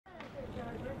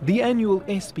The annual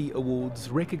ESPY Awards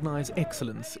recognize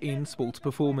excellence in sports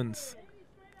performance.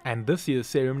 And this year's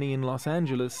ceremony in Los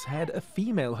Angeles had a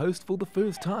female host for the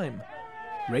first time,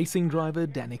 racing driver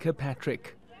Danica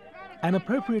Patrick. An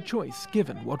appropriate choice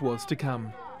given what was to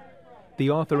come. The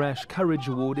Arthur Ashe Courage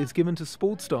Award is given to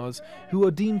sports stars who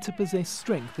are deemed to possess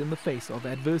strength in the face of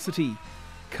adversity,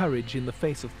 courage in the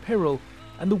face of peril,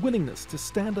 and the willingness to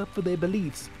stand up for their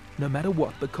beliefs no matter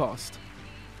what the cost.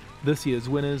 This year's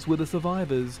winners were the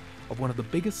survivors of one of the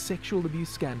biggest sexual abuse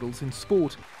scandals in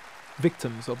sport,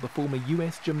 victims of the former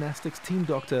US gymnastics team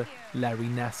doctor Larry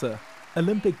Nasser.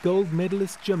 Olympic gold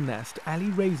medalist gymnast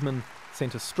Aly Raisman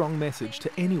sent a strong message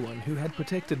to anyone who had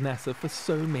protected Nasser for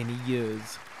so many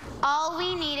years. All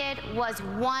we needed was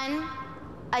one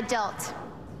adult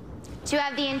to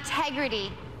have the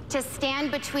integrity to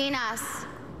stand between us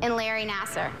and Larry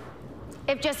Nasser.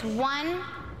 If just one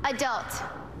adult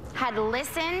had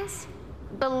listened,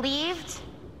 believed,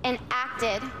 and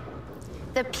acted,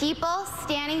 the people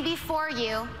standing before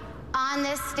you on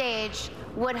this stage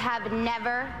would have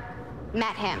never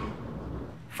met him.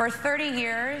 For 30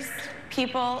 years,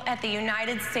 people at the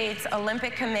United States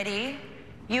Olympic Committee,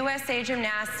 USA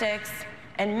Gymnastics,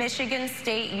 and Michigan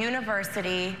State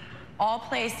University all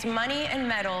placed money and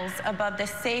medals above the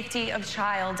safety of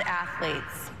child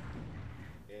athletes.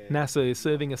 Nasser is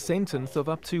serving a sentence of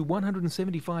up to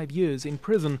 175 years in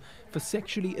prison for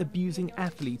sexually abusing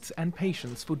athletes and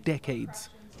patients for decades.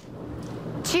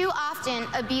 Too often,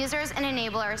 abusers and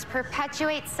enablers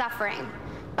perpetuate suffering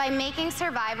by making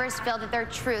survivors feel that their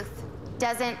truth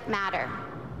doesn't matter.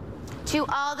 To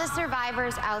all the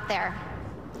survivors out there,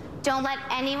 don't let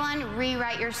anyone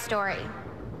rewrite your story.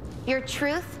 Your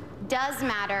truth does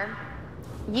matter,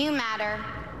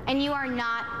 and you are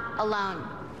not alone.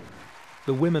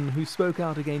 The women who spoke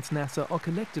out against Nasser are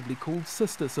collectively called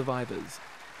sister survivors,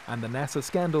 and the Nasser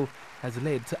scandal has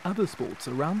led to other sports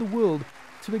around the world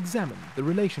to examine the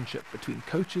relationship between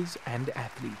coaches and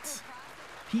athletes.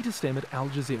 Peter Stemmet, Al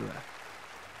Jazeera.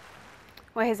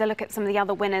 Well, here's a look at some of the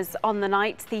other winners on the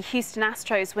night. The Houston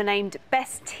Astros were named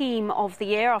Best Team of the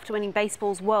Year after winning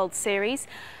baseball's World Series.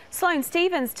 Sloane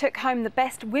Stephens took home the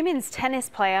Best Women's Tennis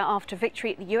Player after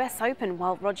victory at the US Open,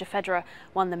 while Roger Federer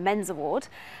won the Men's Award.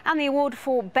 And the award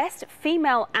for Best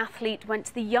Female Athlete went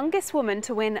to the youngest woman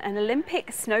to win an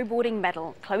Olympic snowboarding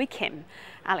medal, Chloe Kim.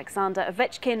 Alexander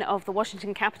Ovechkin of the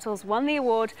Washington Capitals won the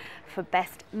award for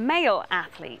Best Male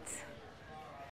Athlete.